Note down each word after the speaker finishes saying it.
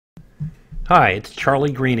Hi, it's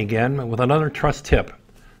Charlie Green again with another trust tip.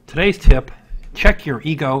 Today's tip, check your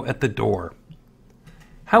ego at the door.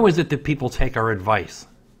 How is it that people take our advice?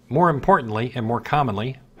 More importantly and more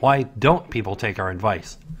commonly, why don't people take our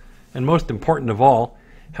advice? And most important of all,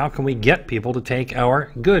 how can we get people to take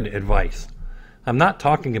our good advice? I'm not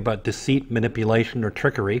talking about deceit, manipulation, or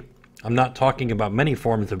trickery. I'm not talking about many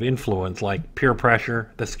forms of influence like peer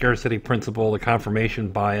pressure, the scarcity principle, the confirmation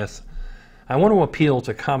bias. I want to appeal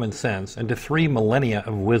to common sense and to 3 millennia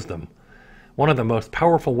of wisdom. One of the most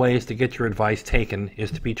powerful ways to get your advice taken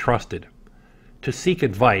is to be trusted. To seek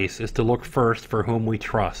advice is to look first for whom we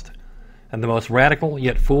trust. And the most radical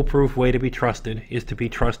yet foolproof way to be trusted is to be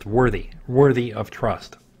trustworthy, worthy of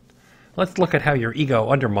trust. Let's look at how your ego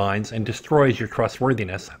undermines and destroys your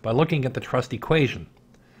trustworthiness by looking at the trust equation.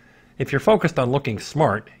 If you're focused on looking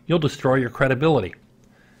smart, you'll destroy your credibility.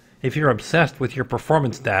 If you're obsessed with your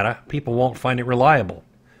performance data, people won't find it reliable.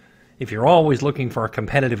 If you're always looking for a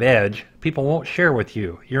competitive edge, people won't share with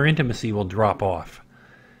you. Your intimacy will drop off.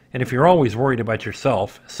 And if you're always worried about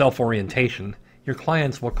yourself, self-orientation, your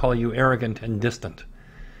clients will call you arrogant and distant.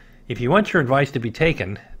 If you want your advice to be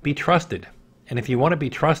taken, be trusted. And if you want to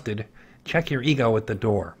be trusted, check your ego at the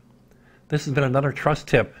door. This has been another trust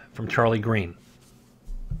tip from Charlie Green.